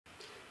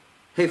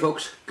Hey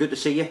folks, good to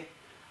see you.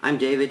 I'm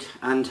David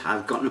and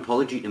I've got an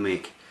apology to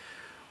make.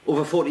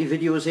 Over 40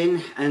 videos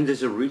in and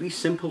there's a really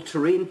simple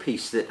terrain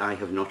piece that I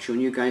have not shown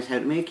you guys how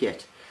to make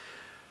yet.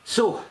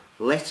 So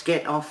let's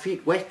get our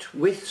feet wet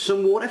with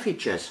some water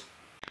features.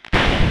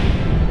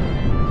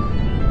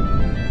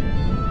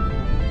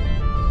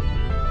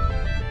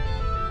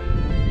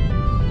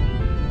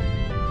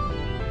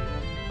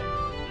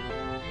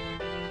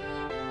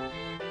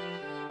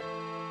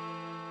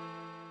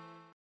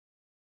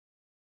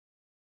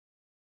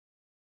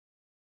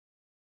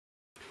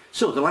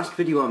 So the last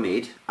video I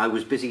made, I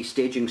was busy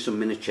staging some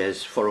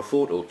miniatures for a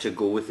photo to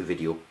go with the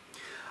video,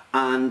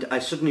 and I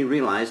suddenly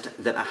realised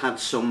that I had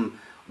some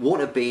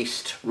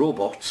water-based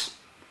robots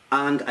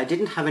and I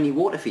didn't have any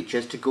water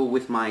features to go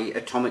with my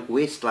atomic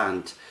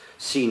wasteland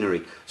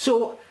scenery.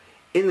 So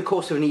in the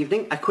course of an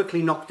evening I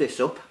quickly knocked this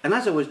up, and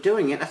as I was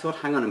doing it I thought,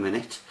 hang on a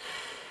minute,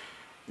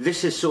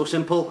 this is so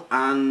simple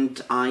and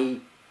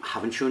I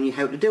haven't shown you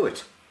how to do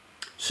it.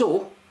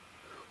 So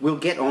we'll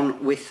get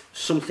on with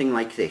something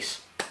like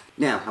this.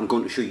 Now, I'm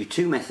going to show you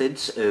two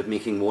methods of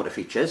making water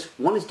features.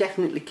 One is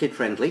definitely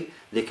kid-friendly.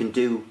 They can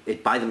do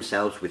it by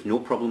themselves with no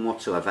problem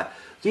whatsoever.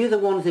 The other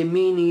one, they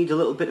may need a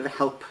little bit of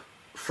help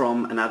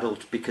from an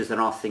adult because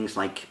there are things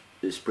like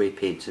spray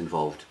paints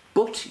involved.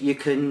 But you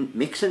can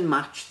mix and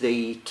match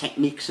the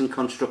techniques and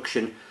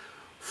construction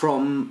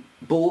from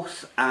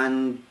both,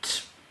 and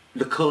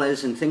the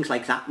colours and things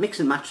like that. Mix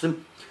and match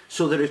them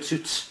so that it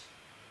suits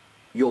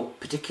your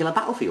particular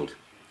battlefield.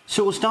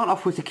 So we'll start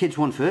off with the kids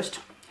one first.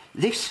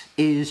 This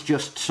is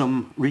just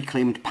some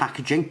reclaimed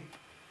packaging.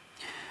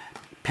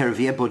 A pair of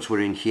earbuds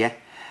were in here.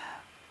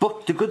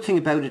 But the good thing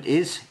about it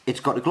is it's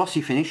got a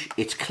glossy finish,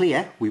 it's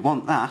clear, we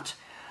want that,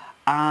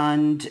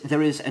 and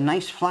there is a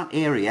nice flat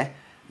area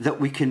that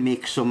we can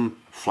make some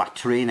flat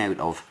terrain out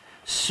of.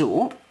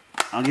 So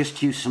I'll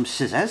just use some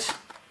scissors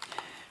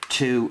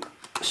to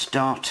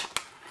start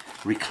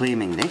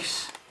reclaiming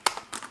this.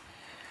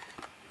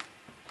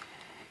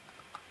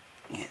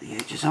 Get the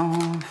edges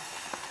off.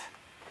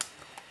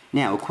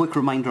 Now, a quick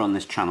reminder on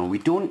this channel, we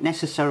don't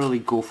necessarily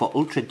go for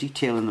ultra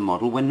detail in the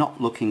model. We're not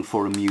looking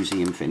for a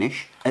museum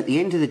finish. At the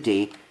end of the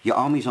day, your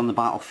armies on the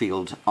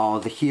battlefield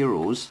are the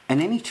heroes, and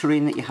any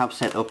terrain that you have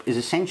set up is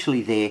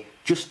essentially there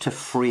just to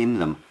frame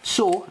them.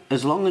 So,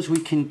 as long as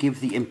we can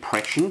give the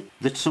impression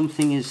that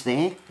something is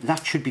there,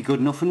 that should be good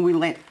enough, and we'll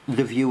let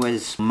the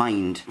viewer's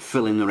mind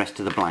fill in the rest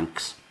of the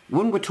blanks.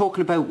 When we're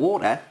talking about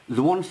water,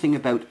 the one thing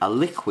about a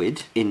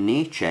liquid in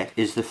nature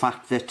is the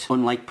fact that,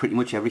 unlike pretty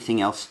much everything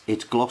else,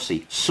 it's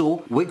glossy.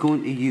 So we're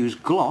going to use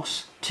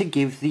gloss to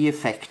give the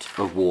effect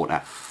of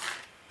water.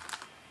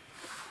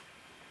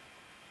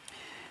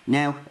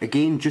 Now,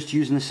 again, just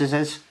using the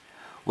scissors,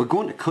 we're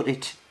going to cut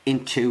it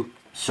into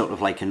sort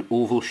of like an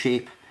oval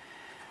shape,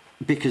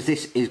 because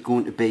this is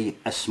going to be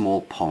a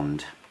small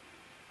pond.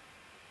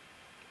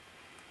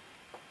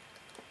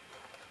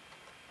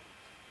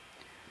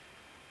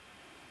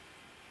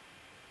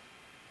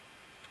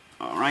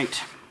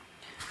 Alright,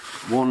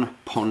 one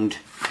pond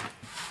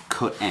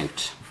cut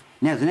out.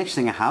 Now the next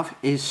thing I have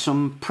is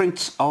some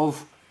prints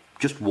of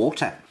just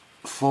water.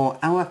 For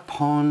our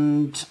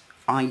pond,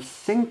 I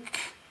think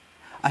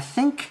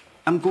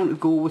I'm going to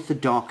go with the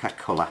darker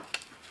colour.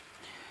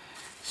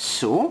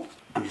 So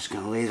I'm just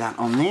going to lay that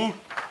on there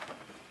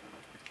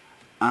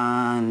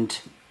and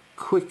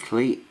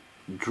quickly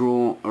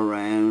draw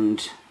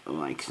around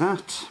like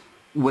that.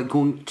 We're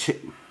going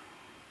to...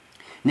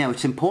 Now,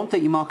 it's important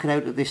that you mark it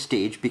out at this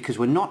stage because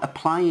we're not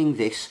applying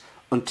this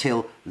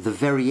until the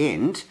very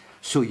end,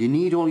 so you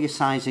need all your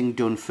sizing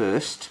done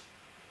first.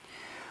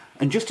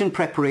 And just in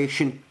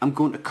preparation, I'm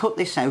going to cut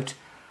this out,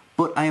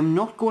 but I am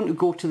not going to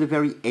go to the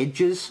very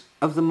edges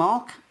of the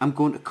mark. I'm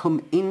going to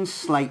come in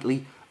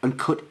slightly and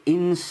cut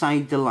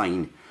inside the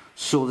line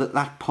so that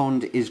that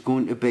pond is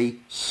going to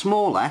be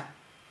smaller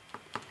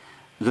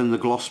than the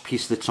gloss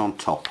piece that's on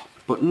top.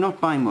 But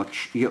not by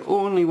much. You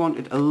only want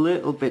it a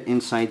little bit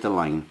inside the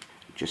line.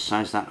 Just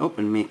size that up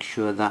and make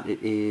sure that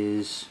it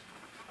is...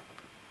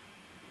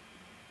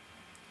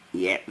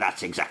 Yeah,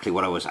 that's exactly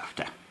what I was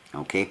after.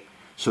 Okay,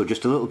 so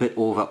just a little bit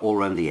over all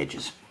around the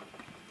edges.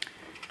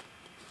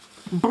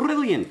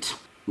 Brilliant!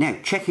 Now,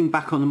 checking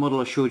back on the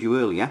model I showed you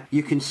earlier,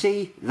 you can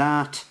see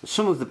that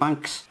some of the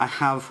banks I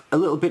have a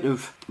little bit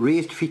of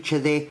raised feature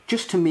there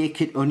just to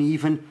make it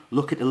uneven,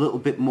 look at a little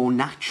bit more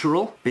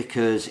natural,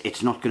 because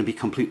it's not going to be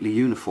completely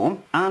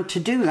uniform. And to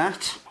do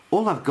that,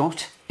 all I've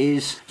got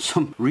is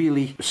some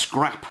really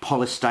scrap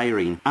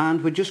polystyrene,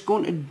 and we're just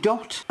going to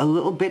dot a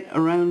little bit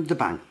around the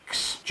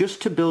banks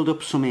just to build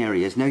up some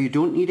areas. Now, you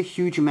don't need a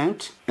huge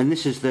amount, and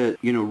this is the,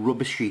 you know,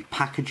 rubbishy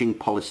packaging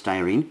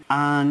polystyrene,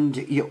 and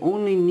you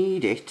only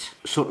need it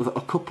sort of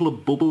a couple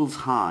of bubbles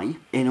high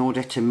in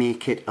order to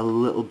make it a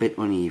little bit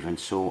uneven.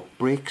 So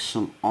break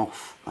some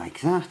off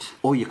like that,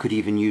 or you could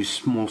even use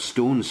small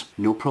stones,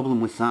 no problem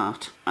with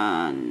that.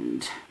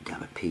 And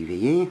dab a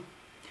PVA.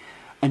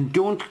 And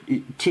don't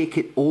take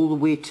it all the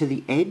way to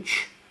the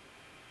edge.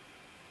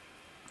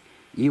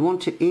 You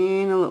want it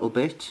in a little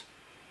bit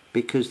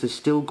because there's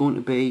still going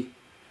to be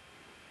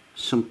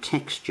some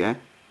texture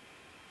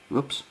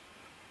Whoops.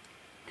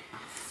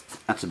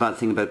 That's the bad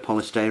thing about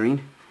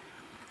polystyrene.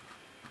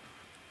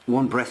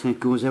 One breath and it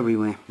goes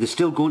everywhere. There's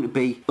still going to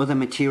be other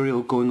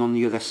material going on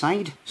the other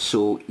side,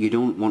 so you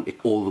don't want it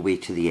all the way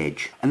to the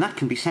edge. And that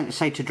can be sent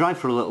aside to dry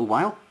for a little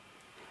while,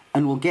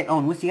 and we'll get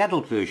on with the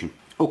adult version.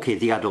 Okay,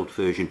 the adult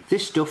version.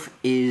 This stuff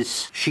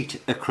is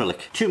sheet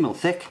acrylic, 2mm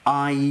thick.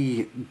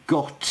 I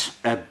got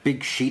a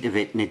big sheet of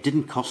it and it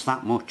didn't cost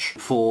that much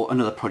for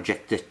another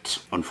project that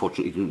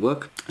unfortunately didn't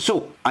work.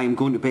 So I'm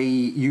going to be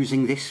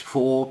using this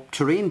for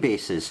terrain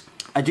bases.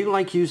 I do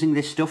like using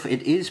this stuff.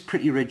 It is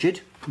pretty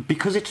rigid.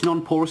 Because it's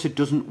non-porous, it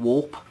doesn't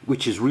warp,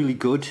 which is really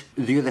good.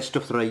 The other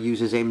stuff that I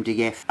use is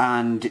MDF,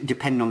 and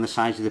depending on the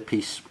size of the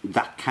piece,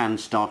 that can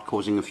start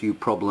causing a few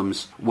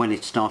problems when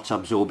it starts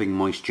absorbing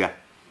moisture.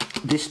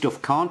 This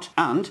stuff can't,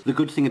 and the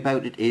good thing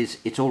about it is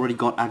it's already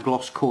got a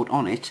gloss coat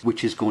on it,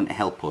 which is going to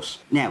help us.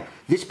 Now,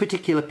 this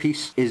particular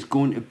piece is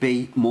going to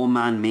be more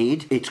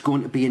man-made. It's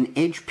going to be an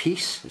edge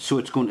piece, so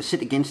it's going to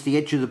sit against the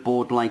edge of the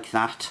board like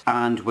that,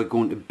 and we're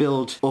going to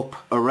build up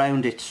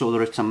around it so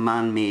that it's a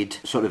man-made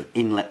sort of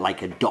inlet,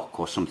 like a dock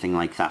or something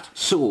like that.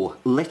 So,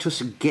 let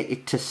us get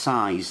it to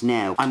size.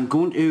 Now, I'm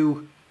going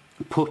to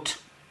put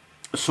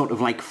sort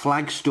of like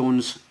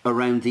flagstones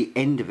around the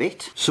end of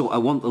it, so I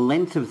want the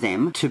length of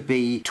them to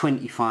be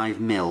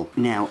 25mm.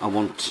 Now I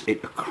want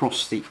it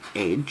across the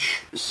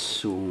edge,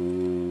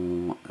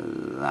 so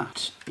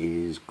that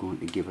is going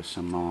to give us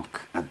a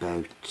mark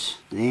about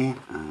there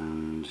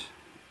and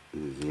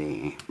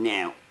there.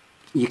 Now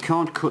you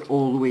can't cut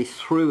all the way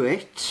through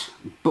it,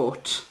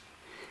 but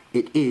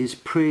it is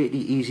pretty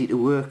easy to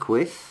work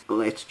with.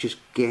 Let's just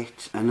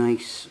get a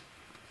nice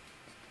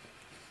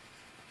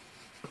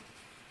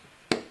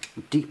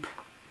deep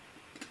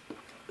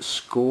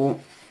score,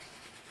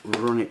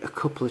 run it a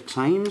couple of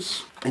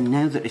times, and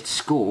now that it's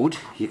scored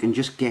you can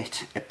just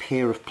get a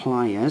pair of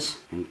pliers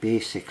and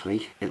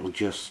basically it'll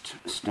just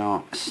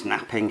start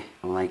snapping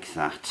like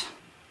that.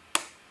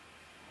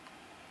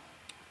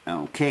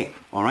 Okay,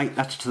 alright,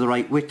 that's to the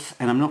right width,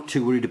 and I'm not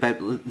too worried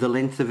about the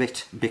length of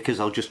it because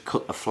I'll just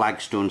cut the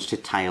flagstones to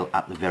tile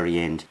at the very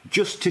end.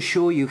 Just to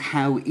show you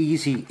how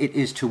easy it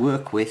is to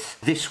work with,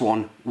 this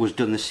one was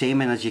done the same,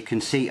 and as you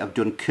can see I've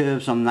done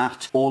curves on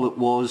that. All it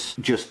was,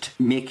 just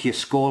make your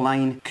score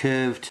line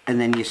curved and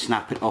then you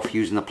snap it off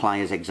using the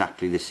pliers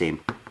exactly the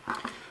same.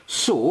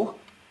 So,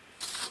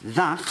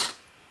 that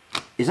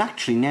is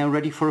actually now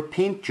ready for a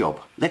paint job.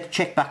 Let's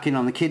check back in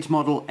on the kids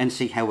model and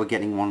see how we're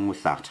getting on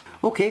with that.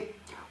 Okay.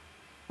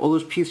 All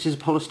those pieces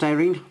of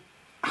polystyrene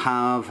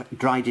have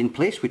dried in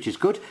place, which is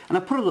good, and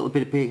I put a little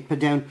bit of paper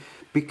down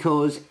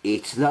because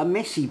it's the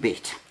messy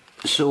bit.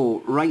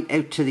 So right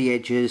out to the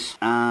edges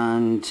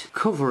and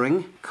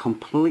covering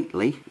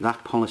completely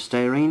that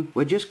polystyrene,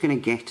 we're just going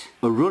to get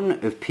a run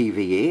of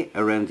PVA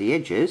around the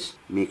edges.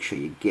 Make sure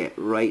you get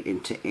right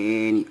into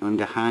any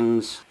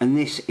underhangs, and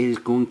this is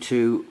going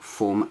to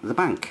form the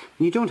bank.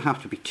 You don't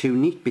have to be too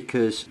neat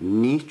because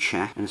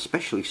nature, and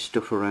especially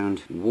stuff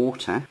around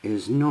water,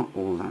 is not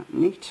all that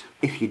neat.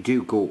 If you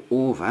do go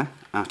over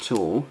at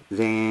all,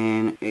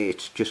 then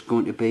it's just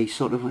going to be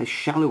sort of a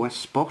shallower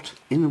spot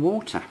in the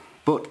water.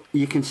 But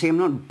you can see I'm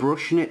not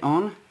brushing it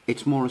on,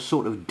 it's more a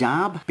sort of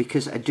dab,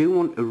 because I do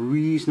want a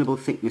reasonable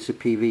thickness of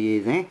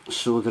PVA there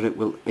so that it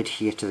will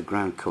adhere to the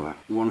ground cover.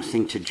 One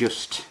thing to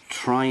just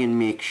try and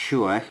make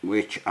sure,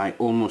 which I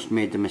almost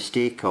made the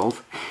mistake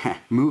of,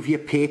 move your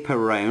paper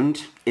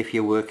around if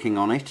you're working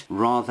on it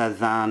rather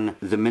than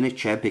the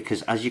miniature,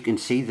 because as you can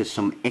see there's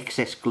some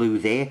excess glue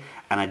there,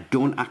 and I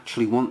don't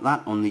actually want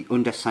that on the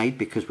underside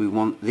because we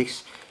want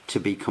this to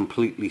be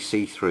completely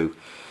see-through.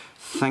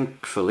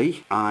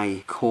 Thankfully,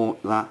 I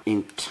caught that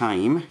in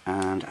time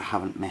and I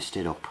haven't messed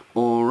it up.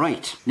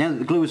 Alright, now that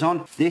the glue is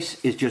on, this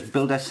is just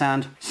builder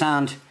sand.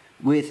 Sand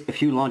with a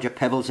few larger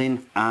pebbles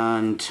in,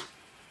 and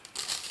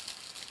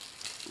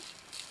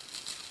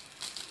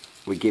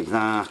we give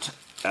that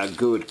a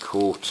good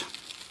coat,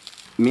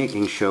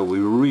 making sure we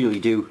really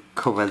do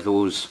cover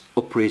those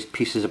upraised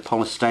pieces of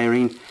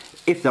polystyrene.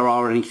 If there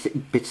are any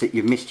bits that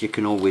you've missed, you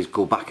can always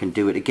go back and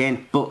do it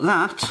again. But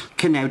that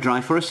can now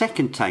dry for a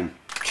second time.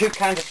 Two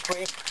kinds of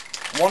spray.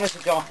 One is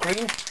a dark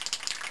green,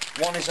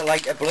 one is a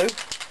lighter blue.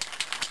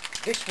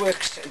 This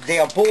works, they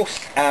are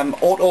both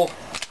auto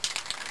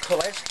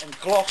colours and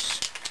gloss,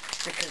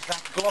 because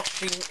that gloss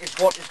sheen is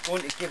what is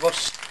going to give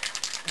us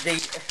the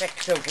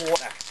effect of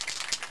water.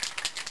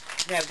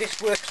 Now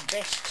this works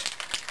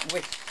best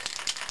with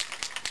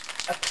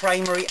a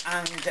primary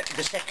and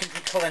the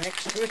secondary colour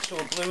next to it, so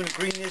a blue and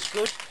green is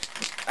good.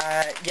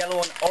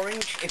 Yellow and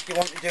orange, if you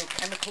want to do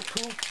chemical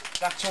pool,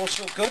 that's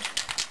also good.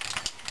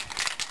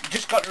 You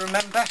just got to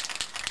remember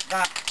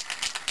that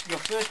your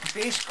first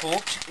base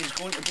coat is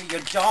going to be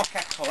your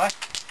darker colour,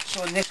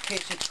 so in this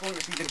case it's going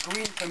to be the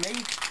green for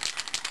me,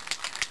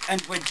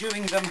 and we're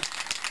doing them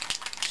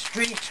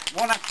straight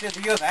one after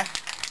the other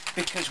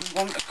because we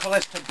want the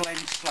colours to blend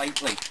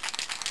slightly.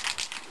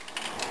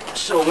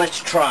 So let's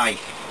try.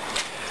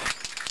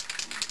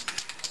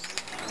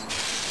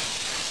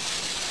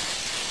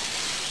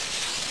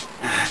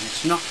 And it's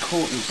it's not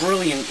coating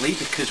brilliantly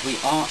because we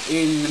are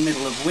in the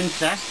middle of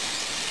winter.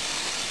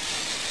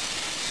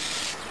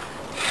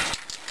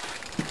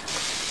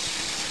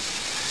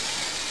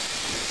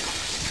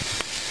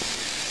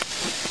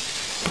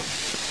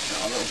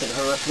 A little bit of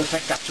a ripple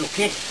effect, that's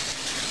okay.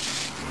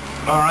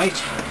 Alright,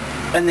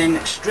 and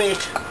then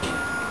straight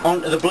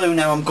onto the blue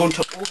now. I'm going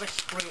to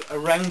overspray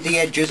around the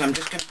edges. I'm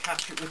just going to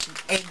catch it with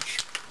the edge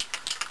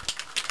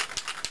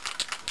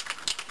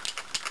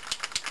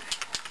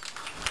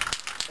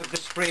of the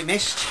spray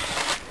mist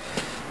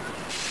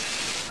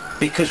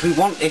because we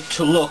want it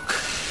to look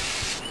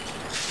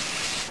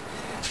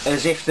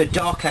as if the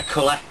darker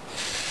colour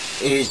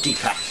is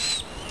deeper.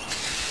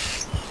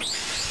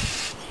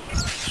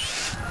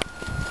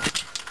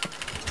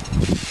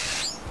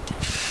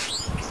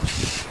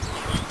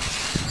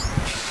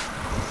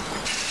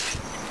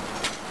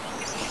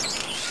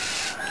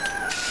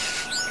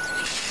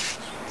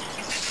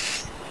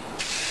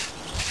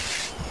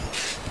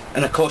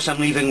 And of course I'm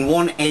leaving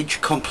one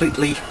edge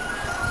completely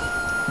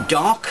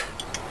dark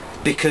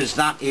because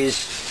that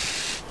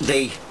is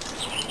the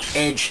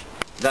edge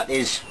that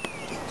is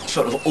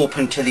sort of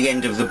open to the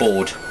end of the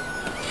board.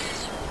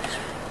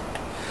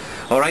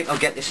 Alright, I'll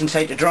get this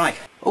inside to dry.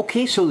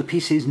 Okay, so the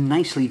piece is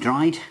nicely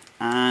dried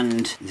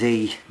and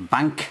the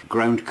bank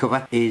ground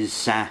cover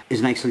is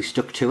nicely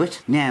stuck to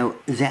it. Now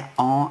there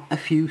are a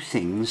few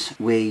things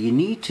where you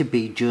need to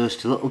be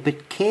just a little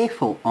bit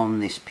careful on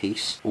this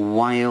piece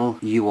while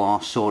you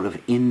are sort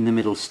of in the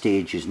middle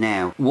stages.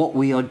 Now what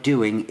we are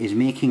doing is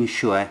making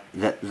sure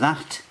that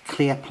that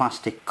clear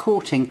plastic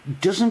coating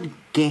doesn't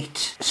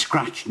get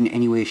scratched in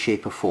any way,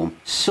 shape or form.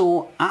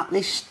 So at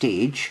this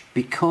stage,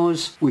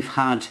 because we've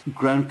had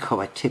ground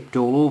cover tipped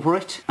all over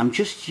it, I'm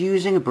just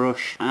using a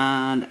brush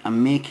and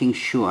I'm making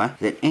sure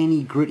that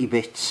any gritty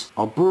bits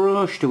are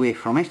brushed away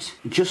from it,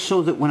 just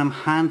so that when I'm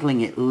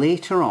handling it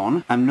later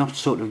on, I'm not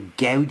sort of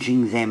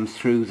gouging them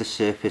through the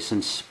surface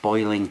and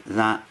spoiling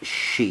that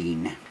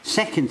sheen.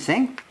 Second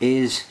thing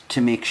is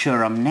to make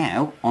sure I'm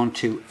now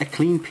onto a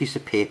clean piece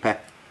of paper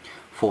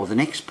for the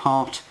next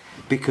part,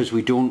 because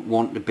we don't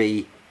want to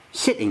be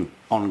sitting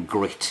on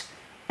grit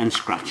and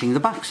scratching the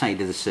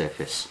backside of the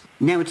surface.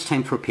 Now it's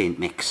time for a paint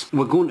mix.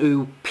 We're going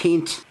to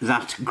paint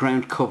that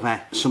ground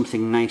cover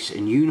something nice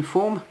and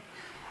uniform,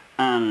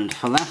 and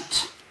for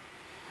that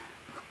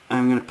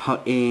I'm going to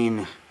put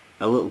in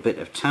a little bit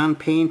of tan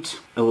paint,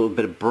 a little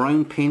bit of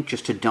brown paint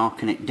just to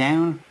darken it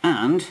down,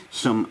 and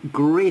some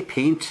grey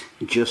paint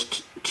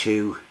just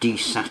to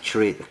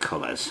desaturate the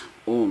colours.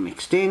 All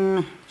mixed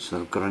in,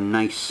 so I've got a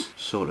nice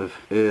sort of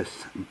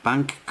earth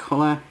bank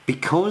colour.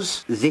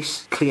 Because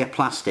this clear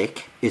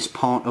plastic is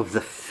part of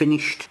the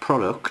finished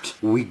product,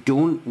 we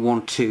don't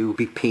want to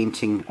be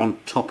painting on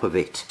top of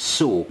it.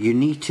 So you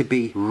need to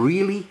be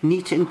really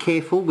neat and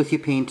careful with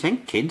your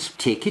painting. Kids,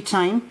 take your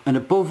time, and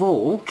above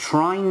all,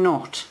 try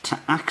not to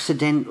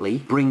accidentally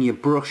bring your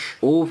brush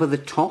over the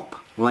top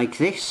like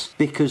this,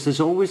 because there's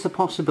always the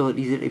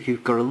possibility that if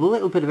you've got a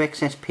little bit of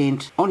excess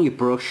paint on your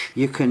brush,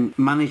 you can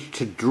manage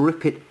to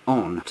drip it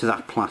on to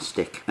that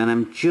plastic. And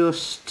I'm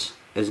just,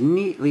 as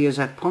neatly as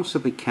I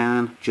possibly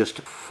can, just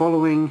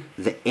following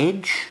the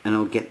edge, and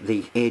I'll get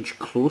the edge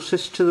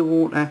closest to the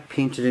water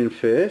painted in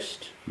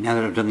first. Now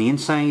that I've done the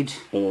inside,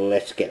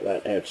 let's get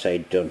that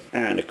outside done,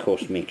 and of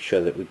course make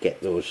sure that we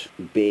get those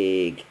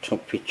big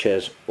top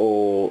features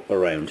all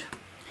around,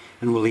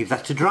 and we'll leave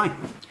that to dry.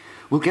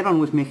 We'll get on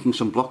with making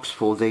some blocks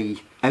for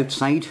the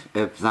outside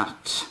of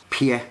that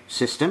pier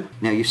system.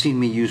 Now you've seen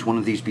me use one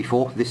of these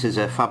before. This is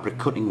a fabric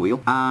cutting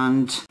wheel,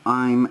 and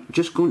I'm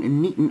just going to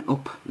neaten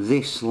up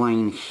this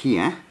line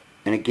here.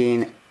 And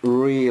again,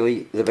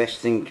 really the best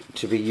thing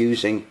to be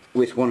using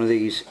with one of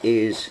these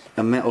is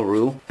a metal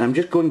rule. I'm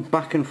just going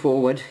back and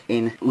forward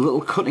in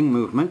little cutting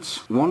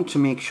movements. One, to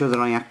make sure that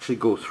I actually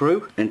go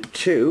through, and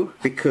two,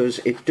 because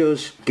it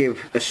does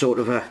give a sort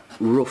of a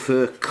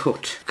rougher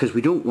cut, because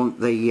we don't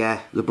want the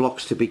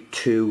blocks to be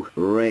too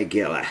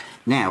regular.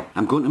 Now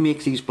I'm going to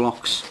make these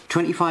blocks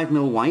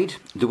 25mm wide,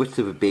 the width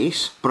of a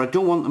base, but I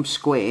don't want them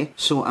square,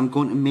 so I'm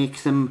going to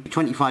make them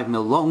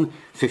 25mm long,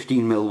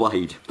 15mm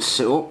wide.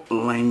 So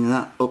line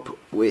that up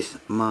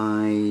with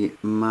my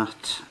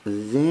mat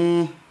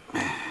there,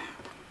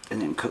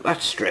 and then cut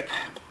that strip.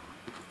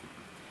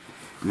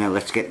 Now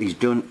let's get these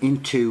done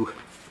into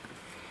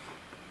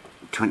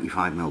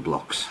 25mm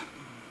blocks.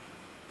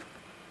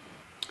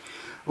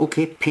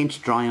 Okay, paint's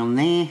dry on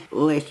there.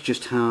 Let's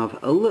just have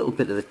a little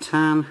bit of the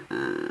tan,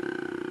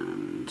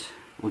 and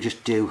we'll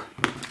just do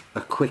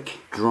a quick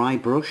dry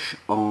brush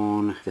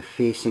on the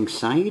facing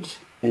side.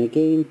 And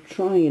again,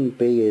 try and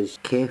be as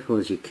careful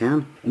as you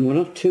can. And we're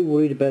not too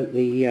worried about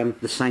the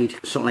side,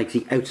 sort of like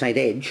the outside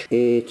edge.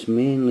 It's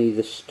mainly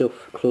the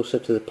stuff closer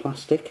to the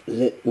plastic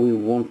that we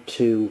want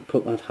to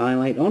put that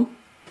highlight on.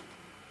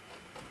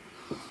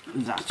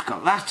 That's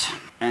got that.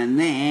 And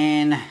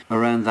then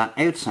around that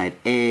outside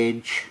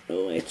edge,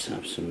 let's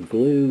have some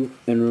glue.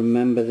 And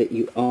remember that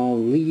you are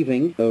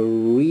leaving a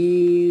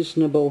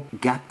reasonable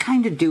gap.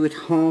 Kind of do it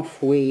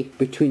halfway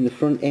between the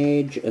front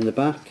edge and the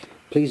back.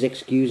 Please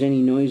excuse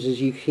any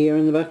noises you hear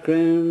in the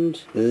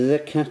background. The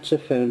cats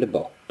have found a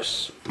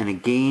box. And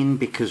again,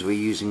 because we're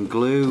using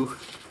glue,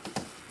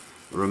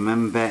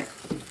 remember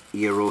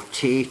you're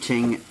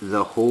rotating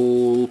the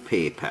whole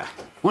paper.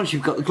 Once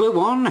you've got the glue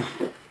on,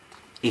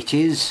 it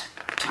is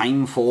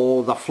time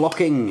for the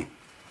flocking.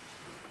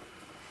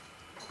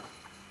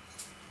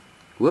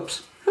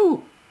 Whoops.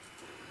 Oh.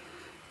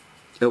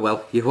 Oh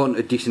well, you want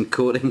a decent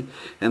coating,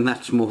 and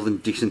that's more than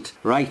decent.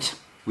 Right,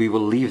 we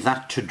will leave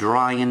that to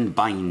dry and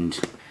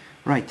bind.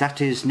 Right, that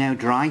is now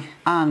dry,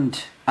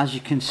 and as you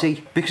can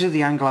see, because of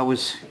the angle I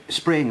was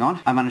spraying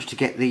on, I managed to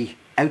get the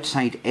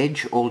outside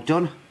edge all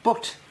done,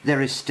 but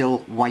there is still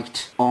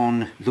white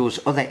on those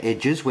other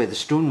edges where the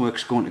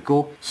stonework's going to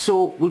go,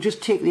 so we'll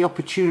just take the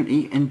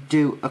opportunity and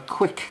do a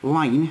quick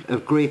line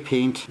of grey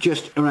paint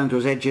just around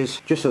those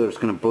edges, just so that it's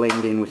going to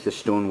blend in with the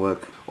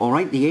stonework.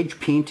 Alright, the edge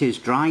paint is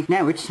dry.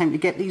 Now it's time to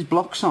get these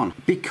blocks on.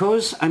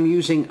 Because I'm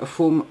using a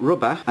foam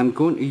rubber, I'm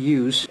going to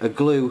use a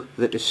glue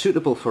that is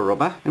suitable for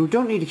rubber, and we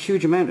don't need a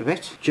huge amount of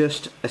it,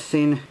 just a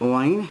thin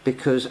line,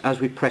 because as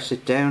we press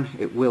it down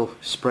it will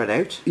spread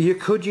out. You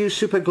could use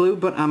super glue,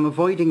 but I'm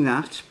avoiding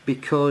that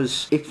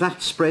because if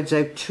that spreads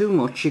out too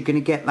much you're going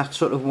to get that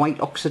sort of white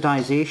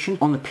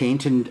oxidization on the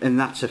paint, and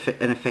that's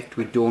an effect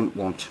we don't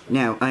want.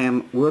 Now I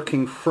am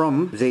working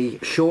from the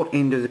short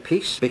end of the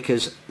piece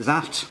because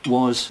that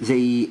was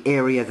the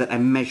area that I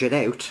measured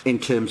out in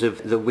terms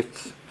of the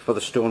width for the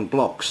stone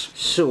blocks.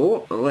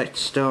 So let's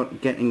start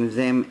getting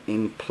them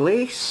in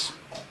place.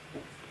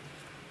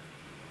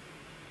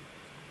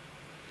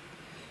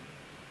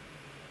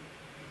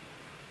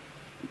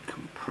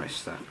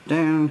 Compress that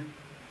down.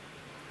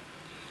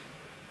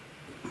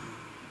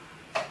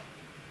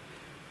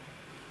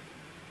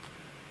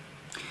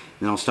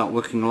 Then I'll start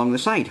working along the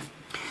side.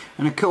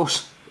 And of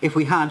course, if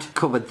we had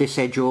covered this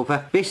edge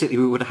over, basically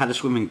we would have had a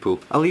swimming pool.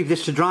 I'll leave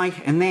this to dry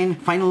and then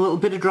find a little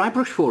bit of dry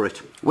brush for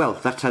it. Well,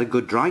 that's had a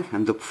good dry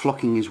and the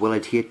flocking is well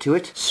adhered to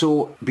it.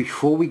 So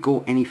before we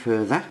go any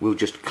further, we'll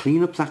just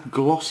clean up that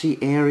glossy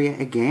area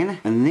again.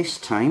 And this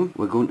time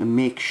we're going to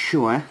make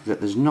sure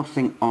that there's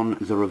nothing on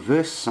the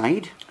reverse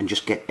side and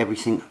just get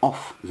everything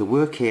off the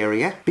work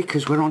area,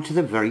 because we're on to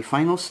the very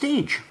final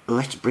stage.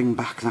 Let's bring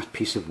back that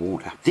piece of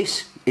water.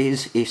 This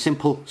is a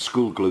simple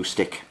school glue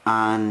stick,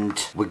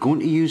 and we're going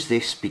to use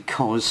this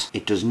because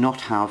it does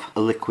not have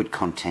a liquid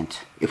content.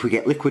 If we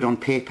get liquid on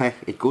paper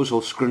it goes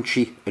all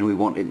scrunchy and we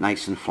want it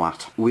nice and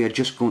flat. We are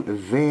just going to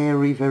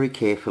very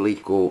carefully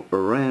go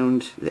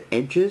around the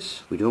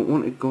edges. We don't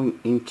want it going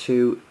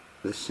into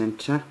the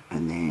centre,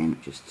 and then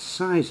just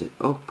size it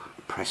up,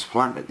 press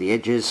flat at the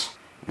edges,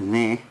 and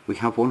there we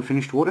have one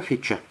finished water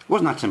feature.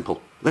 Wasn't that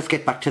simple? Let's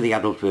get back to the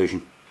adult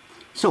version.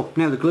 So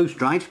now the glue's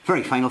dried,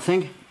 very final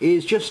thing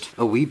is just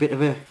a wee bit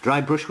of a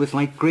dry brush with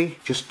light grey,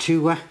 just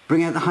to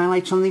bring out the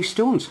highlights on these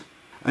stones.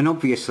 And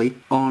obviously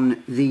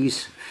on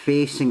these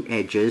facing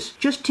edges,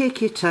 just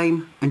take your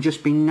time and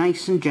just be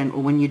nice and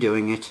gentle when you're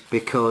doing it,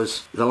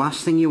 because the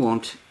last thing you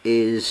want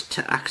is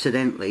to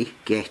accidentally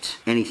get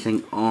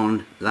anything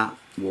on that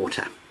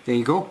water. There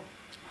you go.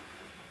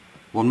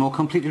 One more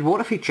completed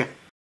water feature.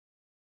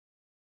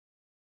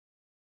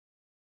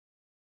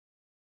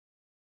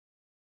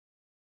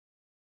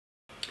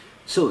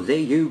 So there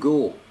you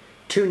go,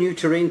 2 new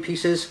terrain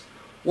pieces,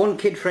 one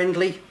kid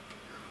friendly,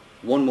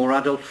 one more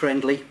adult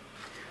friendly,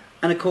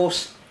 and of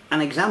course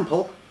an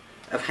example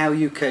of how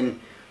you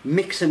can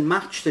mix and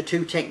match the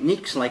two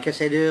techniques, like I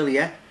said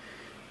earlier,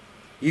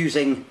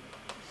 using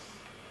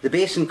the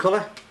basin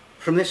colour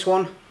from this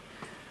one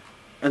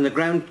and the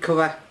ground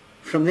cover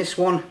from this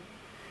one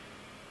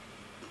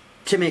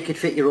to make it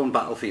fit your own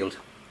battlefield.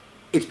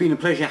 It's been a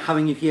pleasure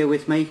having you here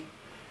with me.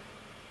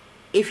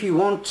 If you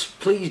want,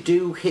 please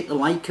do hit the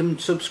like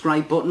and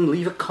subscribe button,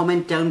 leave a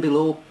comment down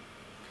below.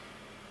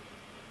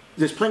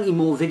 There's plenty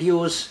more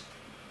videos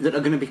that are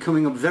going to be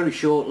coming up very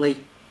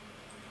shortly.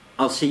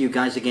 I'll see you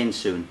guys again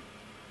soon.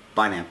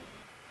 Bye now.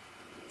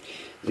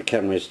 The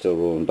camera is still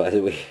rolling, by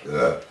the way.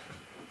 Yeah.